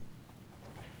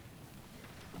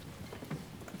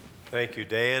Thank you,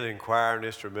 Dan and choir and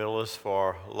instrumentalists,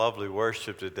 for lovely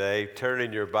worship today. Turn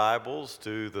in your Bibles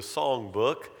to the song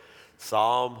book,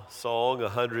 Song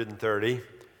 130.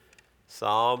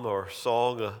 Psalm or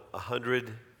Song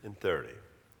 130.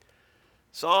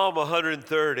 Psalm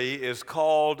 130 is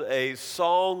called a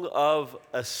Song of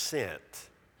Ascent.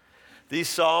 These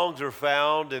songs are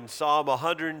found in Psalm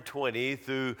 120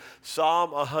 through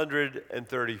Psalm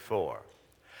 134.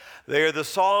 They are the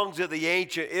songs that the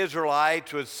ancient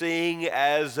Israelites would sing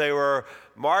as they were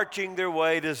marching their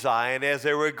way to Zion, as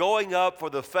they were going up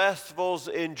for the festivals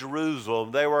in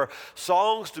Jerusalem. They were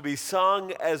songs to be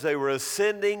sung as they were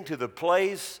ascending to the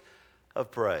place of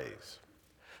praise.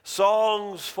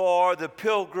 Songs for the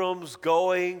pilgrims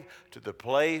going to the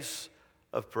place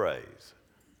of praise.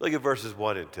 Look at verses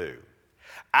 1 and 2.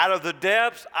 Out of the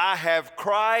depths I have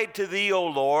cried to thee, O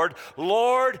Lord.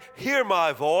 Lord, hear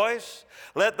my voice.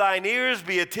 Let thine ears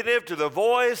be attentive to the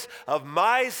voice of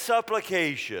my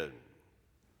supplication.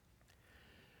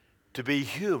 To be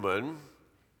human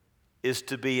is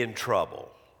to be in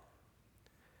trouble.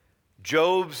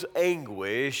 Job's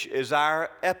anguish is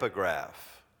our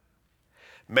epigraph.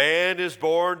 Man is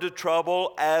born to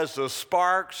trouble as the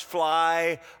sparks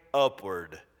fly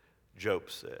upward, Job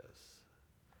says.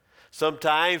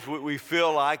 Sometimes we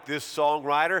feel like this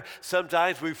songwriter,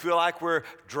 sometimes we feel like we're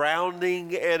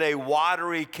drowning in a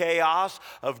watery chaos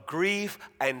of grief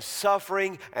and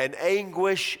suffering and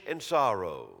anguish and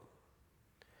sorrow.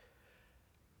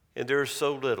 And there's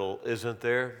so little, isn't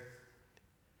there,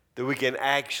 that we can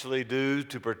actually do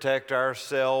to protect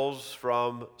ourselves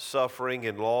from suffering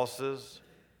and losses.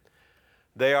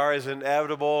 They are as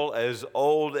inevitable as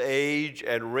old age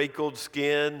and wrinkled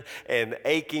skin and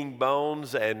aching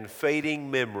bones and fading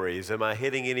memories. Am I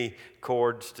hitting any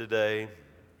chords today?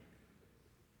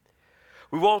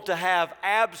 We want to have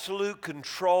absolute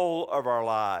control of our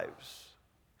lives.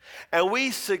 And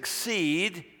we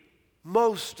succeed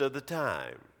most of the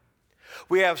time.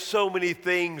 We have so many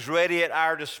things ready at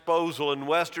our disposal in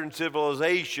Western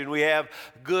civilization. We have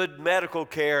good medical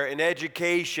care and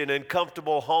education and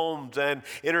comfortable homes and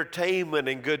entertainment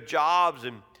and good jobs.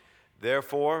 And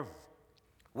therefore,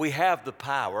 we have the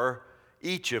power,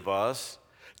 each of us,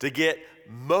 to get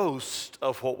most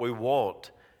of what we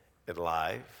want in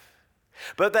life.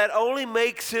 But that only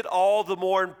makes it all the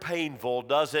more painful,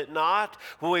 does it not?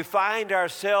 When we find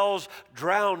ourselves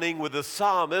drowning with the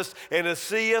psalmist in a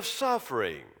sea of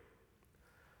suffering.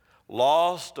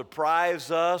 Loss deprives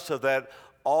us of that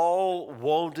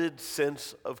all-wanted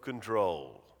sense of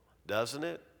control, doesn't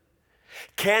it?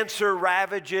 Cancer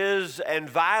ravages and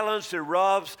violence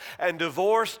erupts and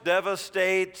divorce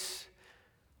devastates.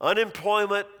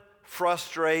 Unemployment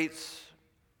frustrates.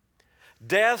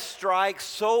 Death strikes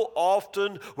so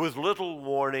often with little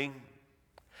warning,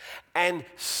 and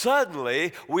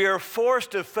suddenly we are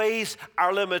forced to face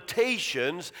our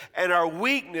limitations and our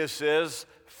weaknesses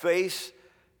face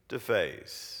to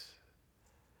face.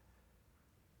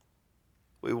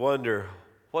 We wonder,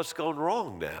 what's gone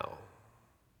wrong now?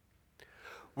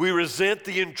 We resent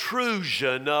the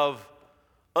intrusion of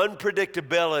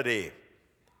unpredictability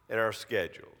in our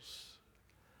schedules,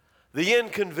 the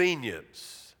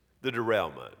inconvenience, the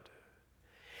derailment.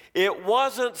 It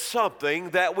wasn't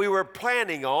something that we were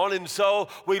planning on, and so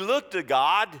we look to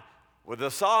God with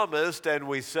the psalmist and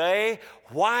we say,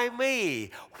 why me?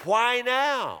 Why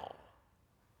now?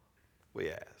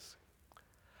 We ask.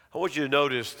 I want you to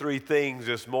notice three things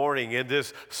this morning in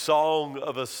this Song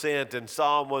of Ascent in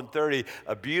Psalm 130,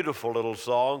 a beautiful little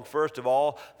song. First of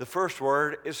all, the first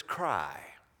word is cry.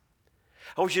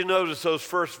 I want you to notice those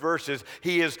first verses.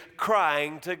 He is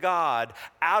crying to God.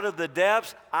 Out of the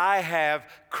depths I have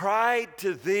cried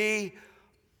to thee,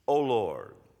 O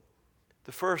Lord.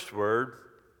 The first word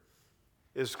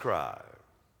is cry.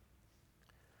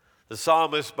 The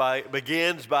psalmist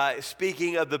begins by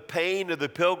speaking of the pain of the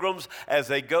pilgrims as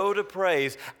they go to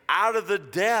praise. Out of the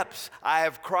depths I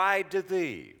have cried to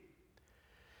thee.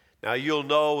 Now, you'll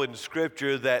know in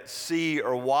Scripture that sea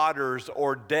or waters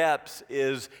or depths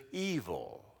is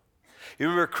evil. You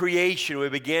remember creation, we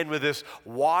began with this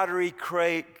watery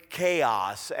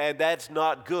chaos, and that's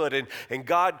not good. And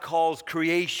God calls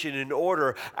creation in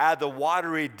order out of the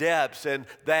watery depths, and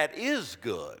that is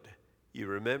good. You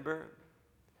remember?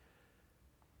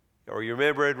 Or you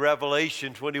remember in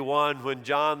Revelation 21 when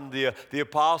John the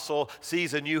apostle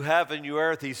sees a new heaven, new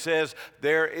earth, he says,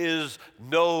 there is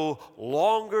no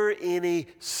longer any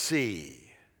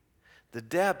sea. The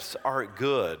depths aren't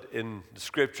good in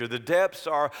Scripture. The depths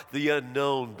are the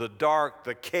unknown, the dark,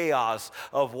 the chaos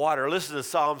of water. Listen to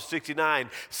Psalm 69.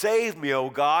 Save me, O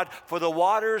God, for the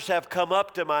waters have come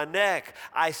up to my neck.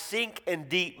 I sink in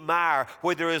deep mire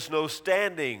where there is no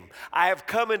standing. I have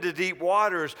come into deep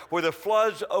waters where the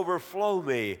floods overflow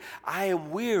me. I am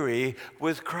weary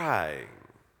with crying.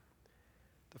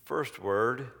 The first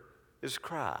word is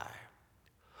cry.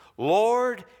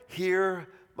 Lord, hear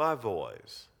my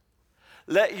voice.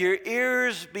 Let your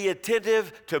ears be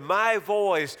attentive to my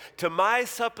voice, to my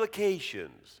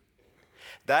supplications.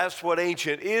 That's what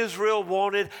ancient Israel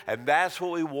wanted, and that's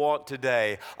what we want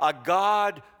today. A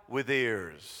God with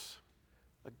ears.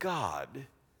 A God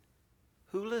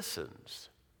who listens.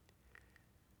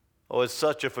 Oh, it's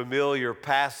such a familiar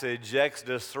passage,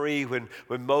 Exodus 3, when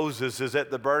Moses is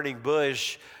at the burning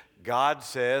bush. God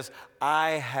says,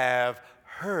 I have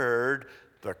heard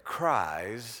the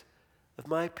cries of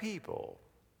my people.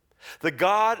 The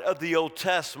God of the Old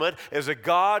Testament is a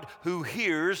God who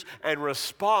hears and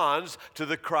responds to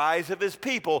the cries of his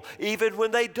people. Even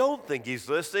when they don't think he's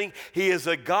listening, he is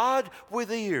a God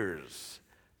with ears.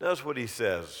 Notice what he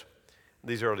says in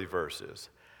these early verses.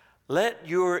 Let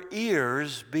your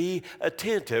ears be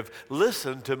attentive.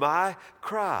 Listen to my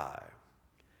cry.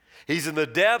 He's in the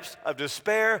depths of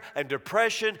despair and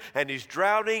depression, and he's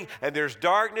drowning, and there's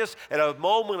darkness. At a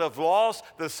moment of loss,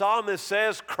 the psalmist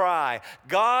says, cry.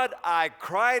 God, I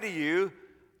cry to you,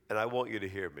 and I want you to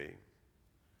hear me.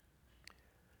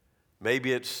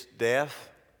 Maybe it's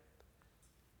death.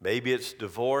 Maybe it's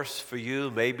divorce for you.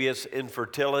 Maybe it's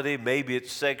infertility. Maybe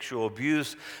it's sexual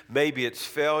abuse. Maybe it's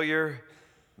failure.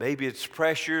 Maybe it's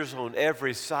pressures on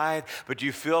every side, but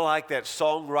you feel like that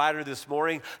songwriter this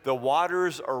morning. The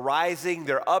waters are rising,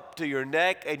 they're up to your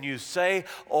neck, and you say,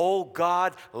 oh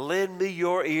God, lend me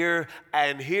your ear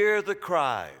and hear the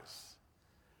cries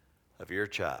of your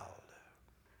child.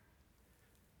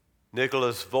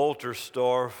 Nicholas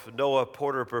Wolterstorff, Noah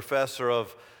Porter Professor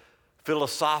of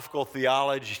Philosophical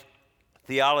Theology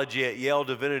at Yale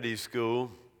Divinity School,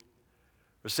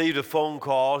 received a phone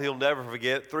call he'll never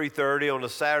forget, 3:30 on a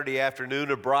Saturday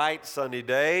afternoon, a bright sunny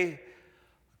day, a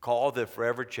call that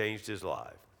forever changed his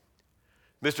life.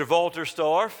 Mr.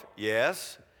 Wolterstorff,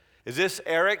 yes. Is this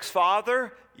Eric's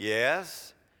father?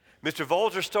 Yes. Mr.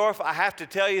 Wolterstorff, I have to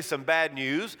tell you some bad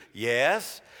news.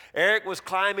 Yes. Eric was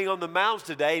climbing on the mountains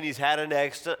today and he's had an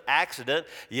accident.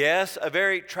 Yes, a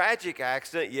very tragic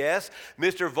accident. Yes.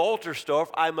 Mr. Wolterstorff,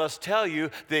 I must tell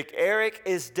you that Eric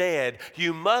is dead.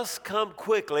 You must come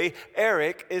quickly.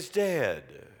 Eric is dead.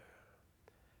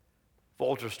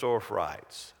 Wolterstorff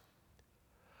writes,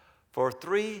 for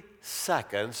 3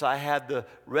 seconds, I had the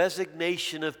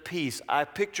resignation of peace. I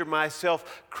picture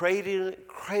myself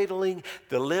cradling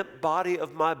the limp body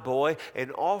of my boy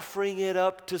and offering it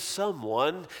up to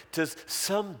someone, to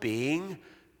some being,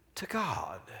 to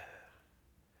God.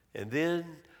 And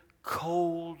then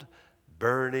cold,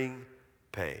 burning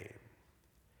pain.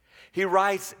 He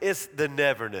writes, it's the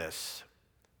neverness.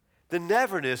 The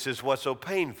neverness is what's so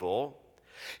painful.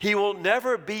 He will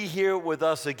never be here with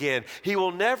us again. He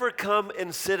will never come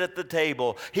and sit at the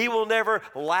table. He will never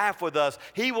laugh with us.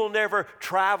 He will never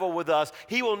travel with us.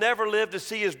 He will never live to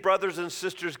see his brothers and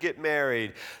sisters get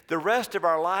married. The rest of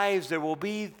our lives there will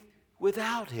be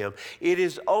without him. It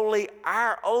is only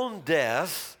our own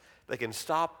death that can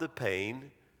stop the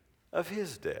pain of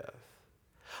his death.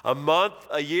 A month,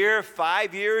 a year,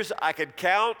 5 years, I could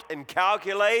count and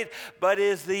calculate, but it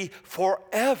is the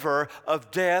forever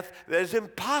of death that is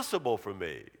impossible for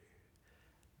me.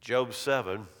 Job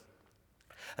 7,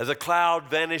 as a cloud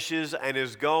vanishes and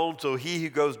is gone, so he who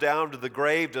goes down to the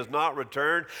grave does not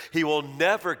return. He will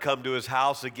never come to his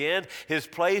house again. His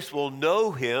place will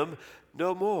know him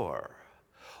no more.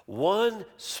 One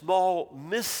small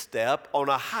misstep on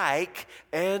a hike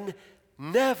and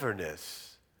neverness.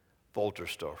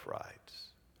 Wolterstorff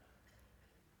writes.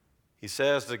 He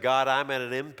says to God, I'm at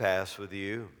an impasse with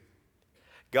you.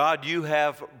 God, you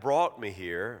have brought me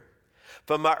here.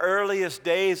 From my earliest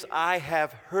days, I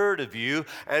have heard of you,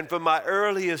 and from my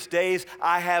earliest days,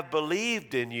 I have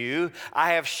believed in you.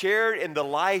 I have shared in the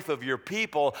life of your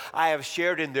people. I have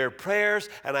shared in their prayers,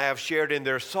 and I have shared in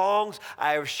their songs.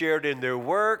 I have shared in their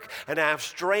work, and I have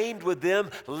strained with them,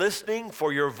 listening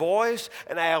for your voice,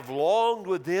 and I have longed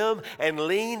with them and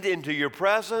leaned into your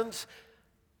presence.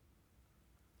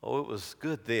 Oh, it was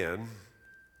good then,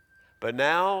 but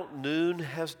now noon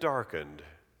has darkened.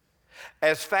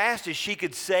 As fast as she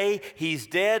could say, he's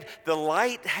dead, the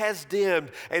light has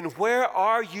dimmed. And where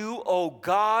are you, O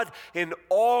God, in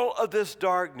all of this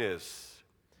darkness?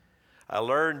 I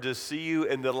learned to see you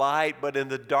in the light, but in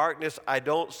the darkness I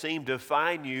don't seem to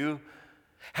find you.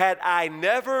 Had I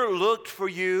never looked for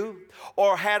you,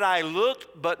 or had I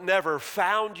looked but never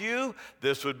found you,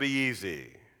 this would be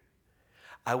easy.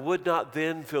 I would not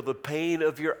then feel the pain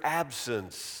of your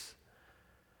absence.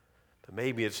 But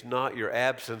maybe it's not your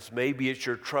absence. Maybe it's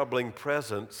your troubling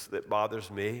presence that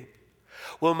bothers me.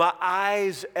 Will my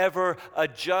eyes ever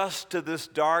adjust to this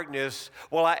darkness?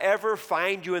 Will I ever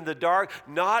find you in the dark?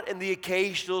 Not in the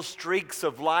occasional streaks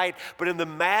of light, but in the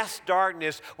mass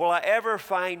darkness. Will I ever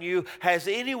find you? Has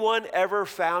anyone ever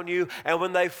found you? And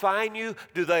when they find you,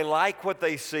 do they like what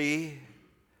they see?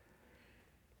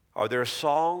 Are there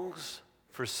songs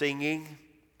for singing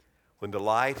when the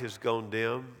light has gone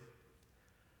dim?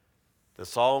 The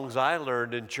songs I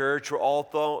learned in church were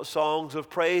all songs of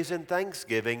praise and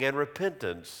thanksgiving and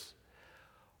repentance.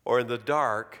 Or in the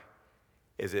dark,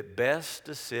 is it best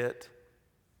to sit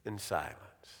in silence?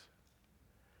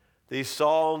 These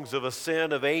songs of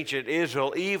ascent of ancient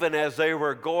Israel, even as they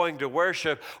were going to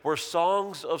worship, were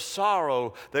songs of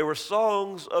sorrow. They were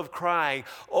songs of crying.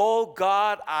 Oh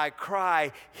God, I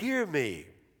cry, hear me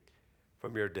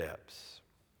from your depths.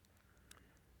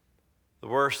 The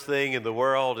worst thing in the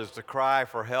world is to cry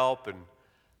for help and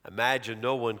imagine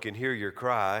no one can hear your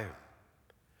cry.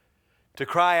 To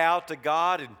cry out to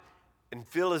God and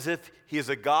feel as if He is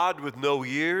a God with no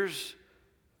ears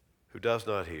who does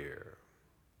not hear.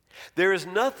 There is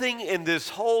nothing in this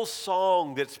whole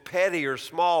song that's petty or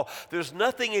small. There's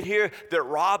nothing in here that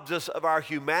robs us of our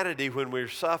humanity when we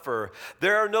suffer.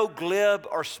 There are no glib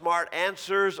or smart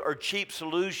answers or cheap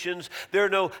solutions. There are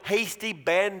no hasty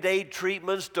Band-Aid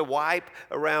treatments to wipe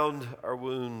around our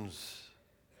wounds.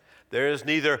 There is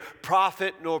neither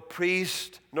prophet nor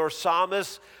priest nor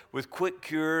psalmist with quick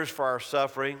cures for our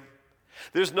suffering.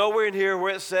 There's nowhere in here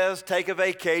where it says take a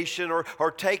vacation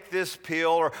or take this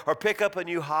pill or pick up a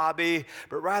new hobby,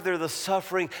 but rather the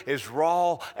suffering is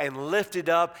raw and lifted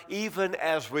up even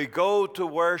as we go to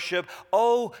worship.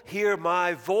 Oh, hear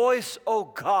my voice, oh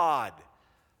God,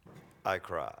 I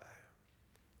cry.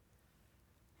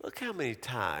 Look how many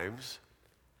times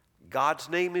God's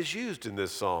name is used in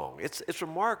this song. It's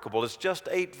remarkable. It's just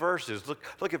 8 verses.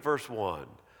 Look at verse 1.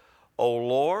 O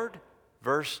Lord,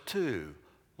 verse 2.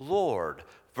 Lord,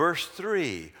 verse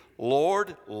 3,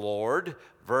 Lord, Lord,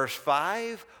 verse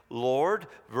 5, Lord,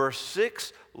 verse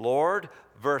 6, Lord,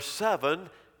 verse 7,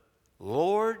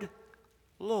 Lord,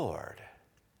 Lord.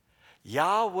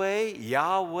 Yahweh,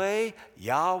 Yahweh,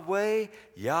 Yahweh,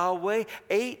 Yahweh.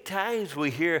 8 times we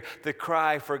hear the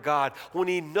cry for God. When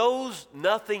he knows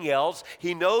nothing else,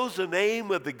 he knows the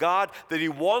name of the God that he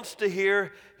wants to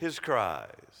hear his cries.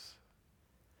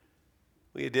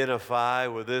 We identify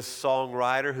with this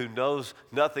songwriter who knows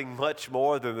nothing much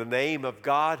more than the name of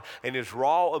God and his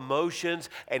raw emotions,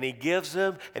 and he gives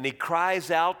them and he cries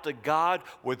out to God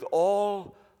with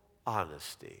all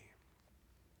honesty.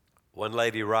 One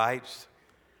lady writes,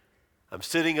 I'm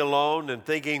sitting alone and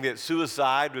thinking that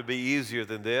suicide would be easier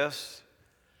than this.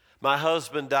 My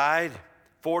husband died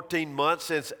 14 months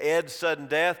since Ed's sudden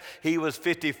death. He was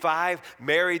 55,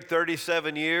 married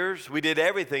 37 years. We did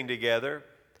everything together.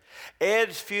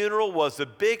 Ed's funeral was the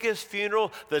biggest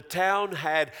funeral the town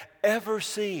had ever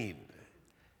seen.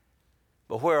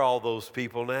 But where are all those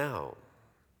people now?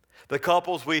 The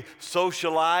couples we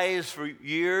socialized for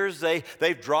years,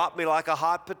 they've dropped me like a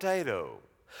hot potato.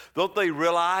 Don't they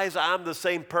realize I'm the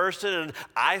same person and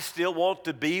I still want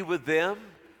to be with them,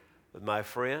 with my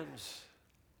friends?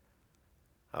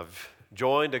 I've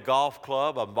joined a golf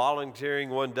club. I'm volunteering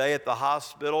one day at the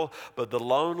hospital, but the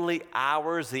lonely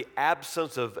hours, the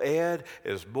absence of Ed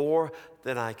is more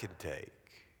than I can take.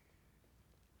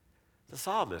 The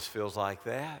psalmist feels like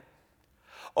that.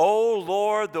 Oh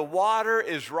Lord, the water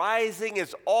is rising.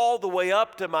 It's all the way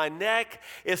up to my neck.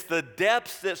 It's the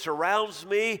depths that surrounds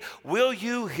me. Will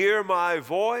you hear my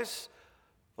voice?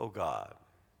 Oh God.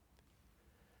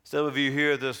 Some of you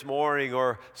here this morning,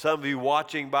 or some of you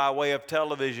watching by way of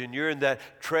television, you're in that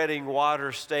treading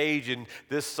water stage, and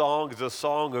this song is a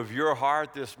song of your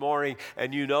heart this morning,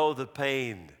 and you know the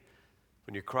pain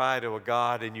when you cry to a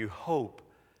God and you hope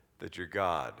that your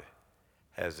God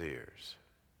has ears.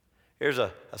 Here's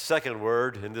a second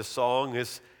word in this song.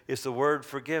 It's the word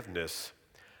forgiveness.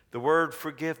 The word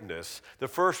forgiveness. The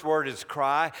first word is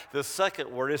cry. The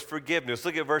second word is forgiveness.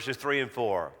 Look at verses 3 and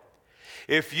 4.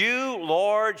 If you,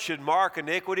 Lord, should mark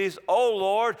iniquities, O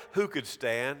Lord, who could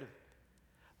stand?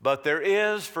 But there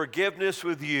is forgiveness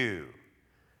with you,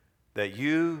 that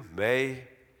you may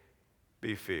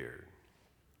be feared.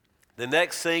 The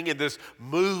next thing in this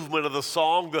movement of the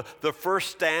song, the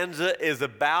first stanza is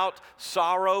about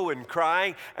sorrow and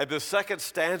crying, and the second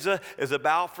stanza is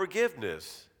about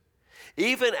forgiveness.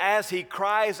 Even as he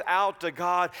cries out to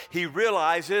God, he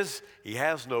realizes he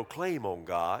has no claim on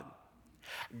God.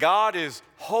 God is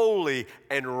holy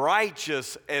and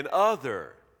righteous and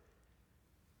other,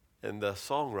 and the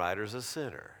songwriter's a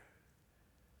sinner.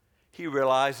 He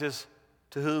realizes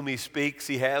to whom he speaks,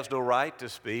 he has no right to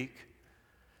speak,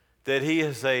 that he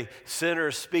is a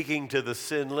sinner speaking to the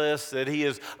sinless, that he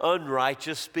is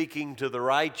unrighteous speaking to the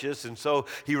righteous, and so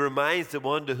he reminds the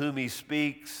one to whom he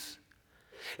speaks.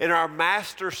 In our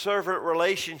master-servant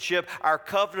relationship, our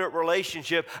covenant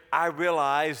relationship, I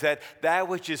realize that that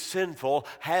which is sinful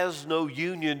has no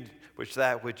union with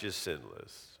that which is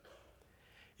sinless.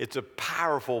 It's a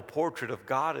powerful portrait of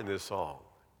God in this song.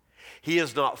 He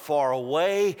is not far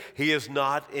away. He is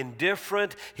not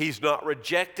indifferent. He's not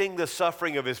rejecting the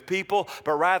suffering of his people,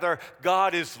 but rather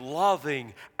God is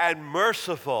loving and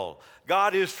merciful.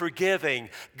 God is forgiving.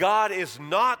 God is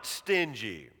not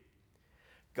stingy.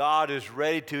 God is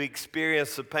ready to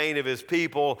experience the pain of his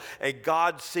people, and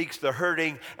God seeks the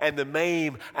hurting and the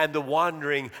maimed and the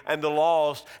wandering and the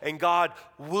lost, and God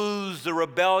woos the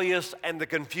rebellious and the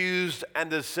confused and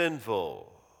the sinful.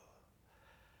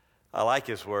 I like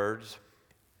his words.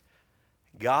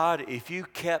 God, if you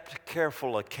kept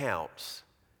careful accounts,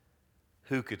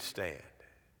 who could stand?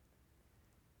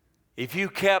 If you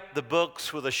kept the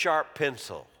books with a sharp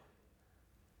pencil,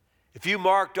 if you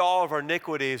marked all of our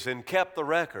iniquities and kept the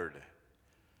record,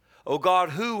 oh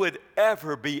God, who would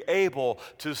ever be able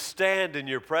to stand in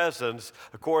your presence?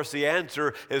 Of course, the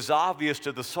answer is obvious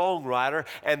to the songwriter,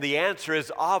 and the answer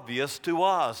is obvious to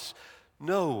us.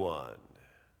 No one.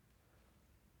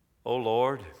 Oh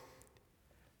Lord,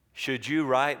 should you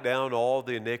write down all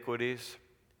the iniquities,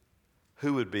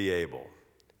 who would be able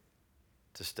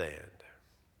to stand?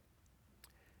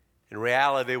 In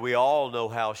reality, we all know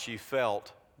how she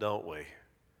felt, don't we?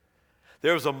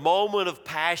 There was a moment of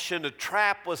passion. A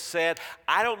trap was set.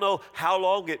 I don't know how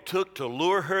long it took to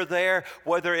lure her there,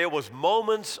 whether it was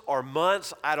moments or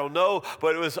months, I don't know,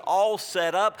 but it was all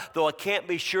set up, though I can't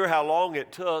be sure how long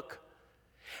it took.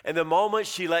 And the moment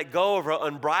she let go of her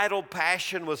unbridled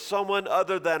passion with someone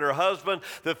other than her husband,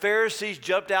 the Pharisees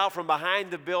jumped out from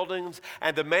behind the buildings,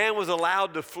 and the man was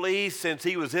allowed to flee since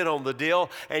he was in on the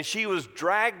deal. And she was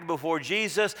dragged before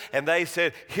Jesus, and they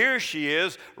said, here she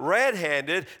is,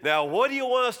 red-handed. Now, what do you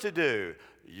want us to do?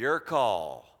 Your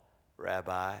call,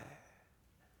 Rabbi.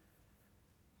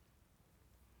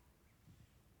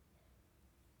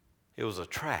 It was a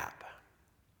trap.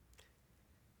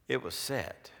 It was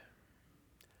set.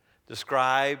 The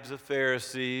scribes, the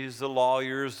Pharisees, the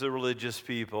lawyers, the religious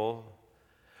people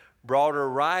brought her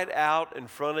right out in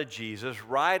front of Jesus,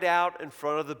 right out in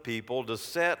front of the people to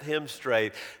set him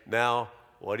straight. Now,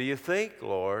 what do you think,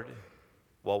 Lord?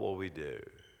 What will we do?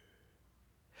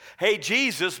 Hey,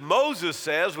 Jesus, Moses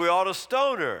says we ought to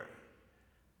stone her.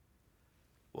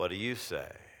 What do you say?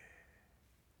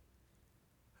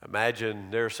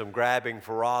 Imagine there's some grabbing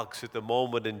for rocks at the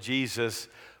moment, and Jesus,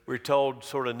 we're told,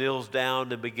 sort of kneels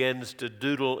down and begins to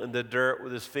doodle in the dirt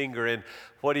with his finger. And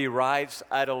what he writes,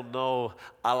 I don't know.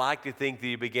 I like to think that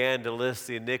he began to list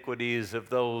the iniquities of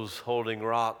those holding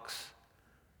rocks.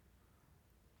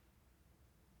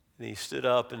 And he stood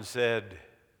up and said,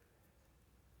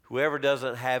 whoever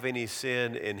doesn't have any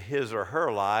sin in his or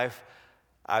her life,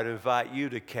 I'd invite you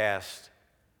to cast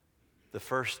the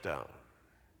first stone.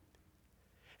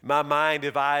 In my mind,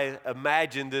 if I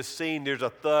imagine this scene, there's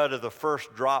a thud of the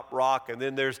first drop rock, and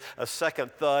then there's a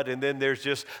second thud, and then there's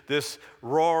just this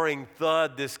roaring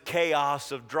thud, this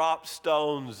chaos of drop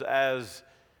stones as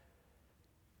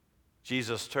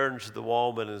Jesus turns to the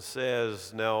woman and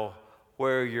says, now,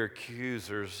 where are your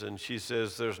accusers? And she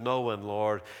says, there's no one,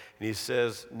 Lord. And he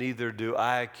says, neither do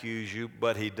I accuse you,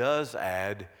 but he does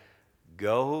add,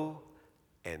 go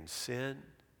and sin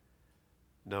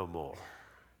no more.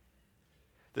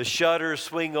 The shutters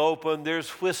swing open. There's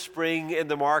whispering in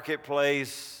the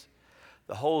marketplace.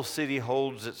 The whole city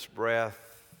holds its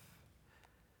breath.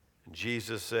 And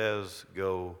Jesus says,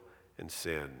 go and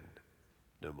sin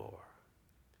no more.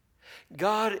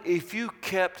 God, if you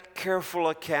kept careful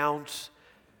accounts,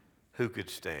 who could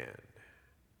stand?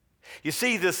 You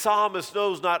see, the psalmist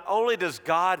knows not only does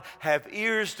God have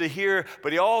ears to hear,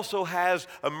 but he also has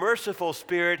a merciful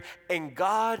spirit, and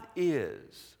God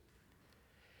is.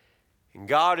 And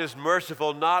God is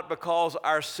merciful not because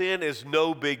our sin is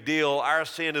no big deal. Our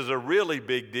sin is a really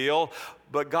big deal.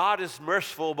 But God is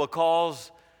merciful because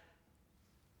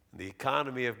the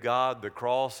economy of God, the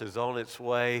cross, is on its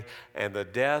way, and the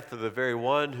death of the very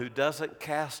one who doesn't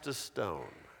cast a stone,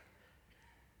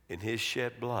 in his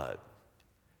shed blood,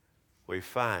 we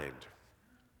find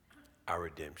our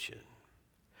redemption.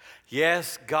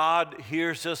 Yes, God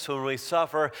hears us when we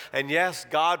suffer, and yes,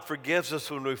 God forgives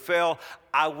us when we fail.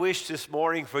 I wish this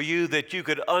morning for you that you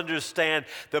could understand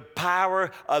the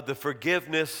power of the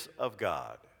forgiveness of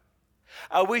God.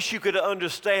 I wish you could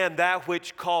understand that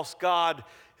which cost God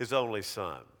His only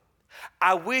Son.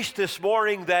 I wish this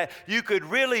morning that you could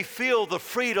really feel the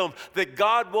freedom that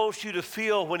God wants you to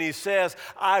feel when He says,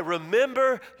 I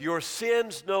remember your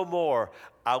sins no more.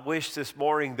 I wish this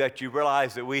morning that you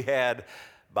realize that we had,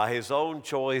 by His own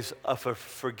choice, a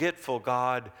forgetful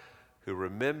God who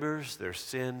remembers their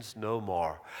sins no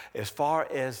more. As far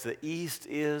as the east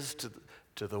is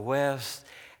to the west,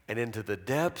 and into the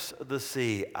depths of the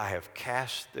sea, I have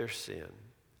cast their sin.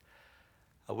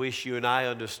 I wish you and I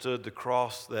understood the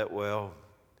cross that well.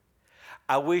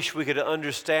 I wish we could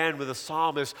understand with the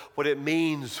psalmist what it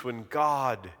means when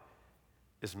God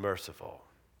is merciful.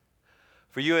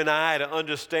 For you and I to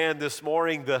understand this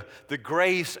morning the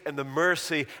grace and the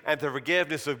mercy and the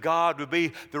forgiveness of God would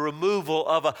be the removal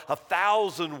of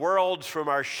 1,000 worlds from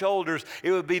our shoulders.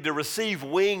 It would be to receive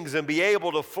wings and be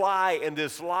able to fly in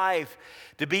this life,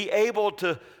 to be able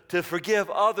to forgive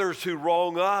others who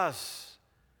wrong us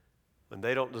when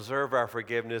they don't deserve our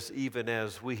forgiveness, even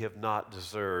as we have not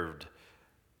deserved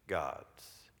God's.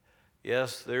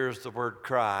 Yes, there's the word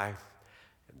cry.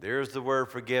 There's the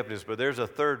word forgiveness, but there's a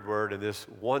third word in this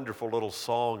wonderful little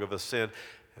song of ascent,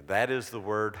 and that is the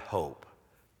word hope.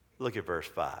 Look at verse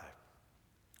 5.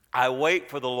 I wait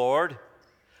for the Lord,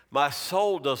 my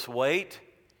soul doth wait,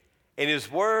 in His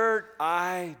word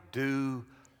I do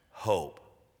hope.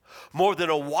 More than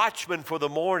a watchman for the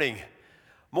morning,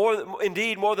 more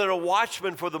than a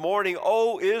watchman for the morning,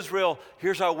 O Israel,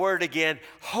 here's our word again,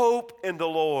 hope in the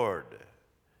Lord.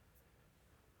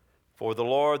 For the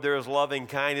Lord, there is loving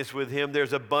kindness with Him.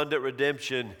 There's abundant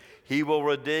redemption. He will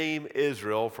redeem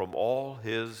Israel from all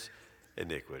his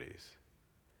iniquities.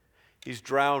 He's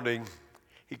drowning.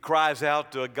 He cries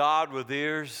out to a God with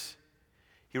ears.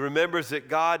 He remembers that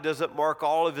God doesn't mark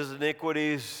all of his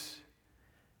iniquities.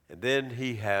 And then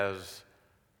he has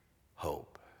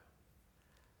hope.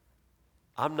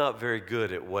 I'm not very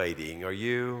good at waiting. Are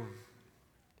you?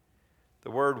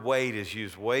 The word wait is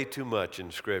used way too much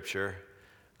in Scripture.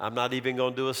 I'm not even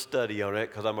going to do a study on it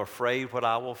because I'm afraid what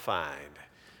I will find.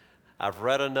 I've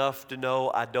read enough to know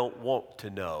I don't want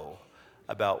to know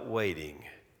about waiting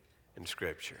in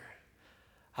Scripture.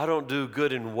 I don't do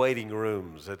good in waiting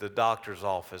rooms at the doctor's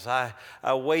office. I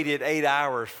waited 8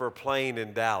 hours for a plane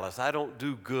in Dallas. I don't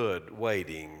do good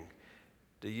waiting.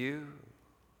 Do you?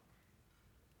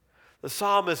 The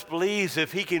psalmist believes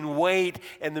if he can wait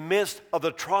in the midst of the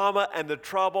trauma and the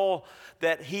trouble,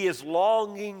 that he is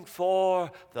longing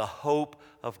for the hope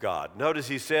of God. Notice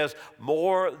he says,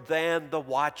 more than the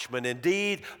watchman.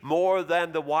 Indeed, more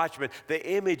than the watchman. The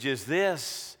image is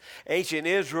this. Ancient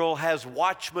Israel has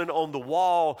watchmen on the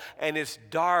wall, and it's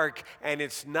dark and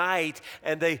it's night,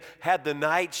 and they had the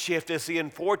night shift. It's the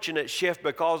unfortunate shift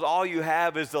because all you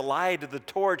have is the light of the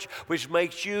torch, which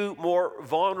makes you more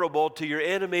vulnerable to your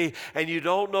enemy, and you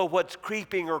don't know what's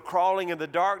creeping or crawling in the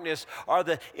darkness, or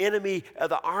the enemy,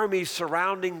 the army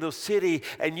surrounding the city,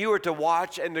 and you are to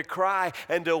watch and to cry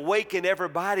and to awaken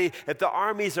everybody that the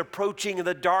army's approaching in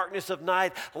the darkness of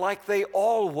night like they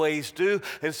always do.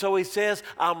 And so he says,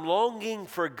 I'm longing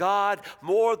for God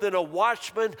more than a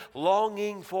watchman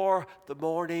longing for the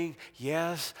morning.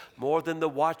 Yes, more than the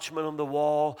watchman on the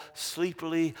wall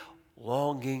sleepily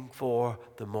longing for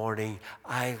the morning.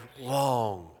 I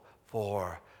long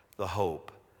for the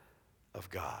hope of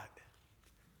God.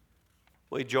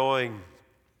 We join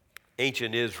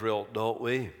ancient Israel, don't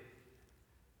we?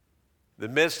 In the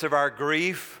midst of our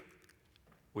grief,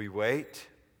 we wait.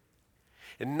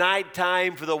 And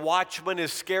nighttime for the watchman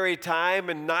is scary time,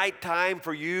 and nighttime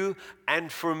for you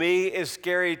and for me is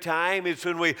scary time. It's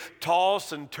when we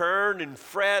toss and turn and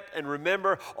fret and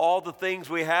remember all the things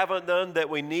we haven't done that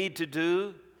we need to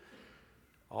do,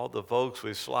 all the folks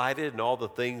we slighted, and all the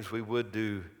things we would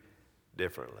do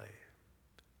differently.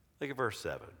 Look at verse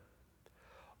 7.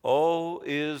 O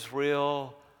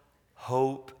Israel,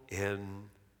 hope in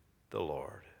the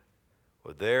Lord.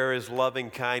 For there is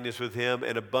loving kindness with him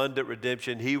and abundant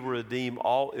redemption. He will redeem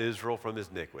all Israel from his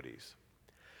iniquities.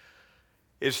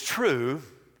 It's true,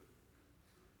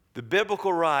 the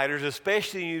biblical writers,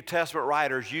 especially New Testament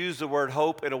writers, use the word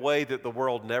hope in a way that the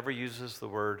world never uses the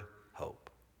word hope.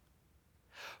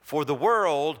 For the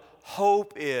world,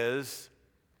 hope is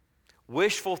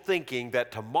wishful thinking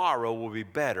that tomorrow will be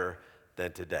better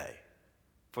than today.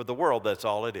 For the world, that's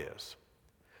all it is.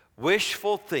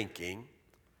 Wishful thinking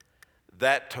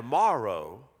that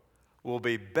tomorrow will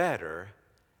be better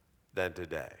than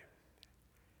today.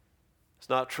 It's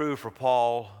not true for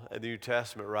Paul and the New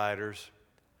Testament writers.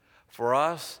 For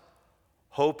us,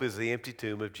 hope is the empty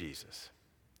tomb of Jesus.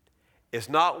 It's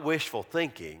not wishful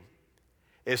thinking.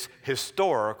 It's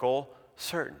historical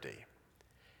certainty.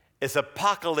 It's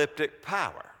apocalyptic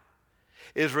power.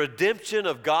 Is redemption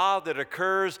of God that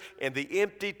occurs in the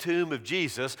empty tomb of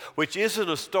Jesus, which isn't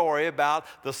a story about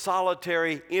the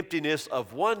solitary emptiness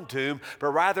of one tomb,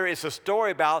 but rather it's a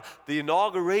story about the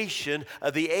inauguration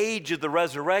of the age of the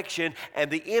resurrection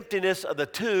and the emptiness of the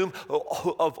tomb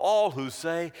of all who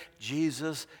say,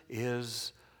 Jesus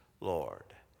is Lord.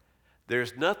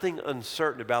 There's nothing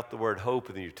uncertain about the word hope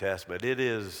in the New Testament. It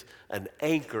is an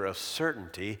anchor of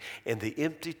certainty in the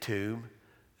empty tomb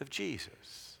of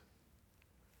Jesus.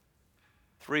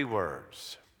 3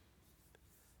 words: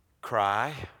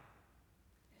 cry,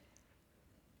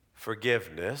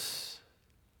 forgiveness,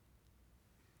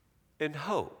 and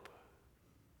hope.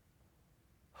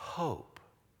 Hope.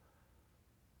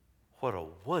 What a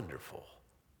wonderful,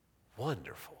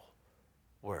 wonderful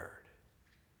word.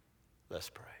 Let's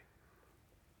pray.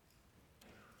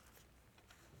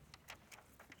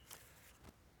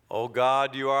 Oh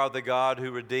God, you are the God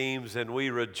who redeems, and we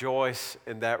rejoice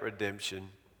in that redemption.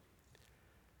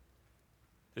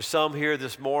 There's some here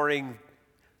this morning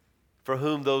for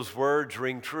whom those words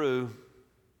ring true.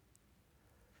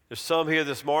 There's some here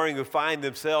this morning who find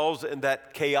themselves in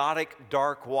that chaotic,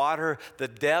 dark water. The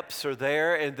depths are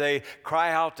there, and they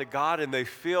cry out to God, and they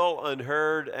feel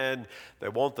unheard, and they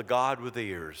want the God with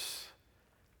ears,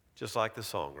 just like the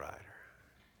songwriter.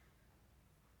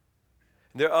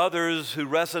 There are others who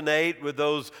resonate with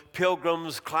those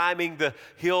pilgrims climbing the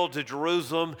hill to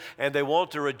Jerusalem, and they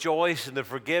want to rejoice in the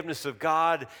forgiveness of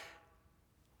God,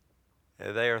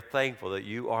 and they are thankful that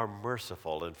you are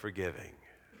merciful and forgiving.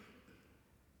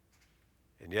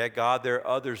 And yet, God, there are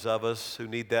others of us who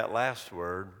need that last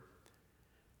word,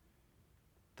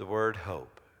 the word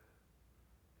hope.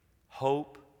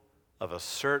 Hope of a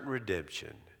certain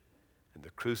redemption in the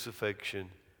crucifixion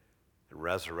and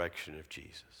resurrection of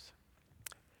Jesus.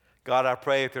 God, I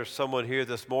pray if there's someone here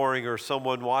this morning or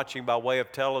someone watching by way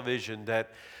of television that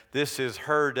this is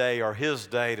her day or his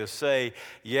day to say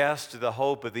yes to the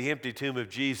hope of the empty tomb of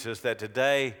Jesus, that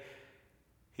today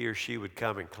he or she would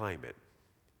come and claim it.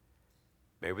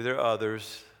 Maybe there are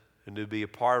others who need to be a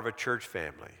part of a church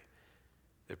family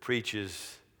that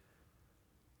preaches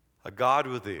a God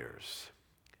with ears,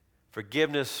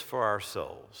 forgiveness for our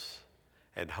souls,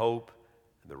 and hope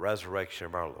in the resurrection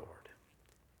of our Lord.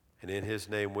 And in his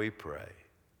name we pray.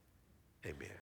 Amen.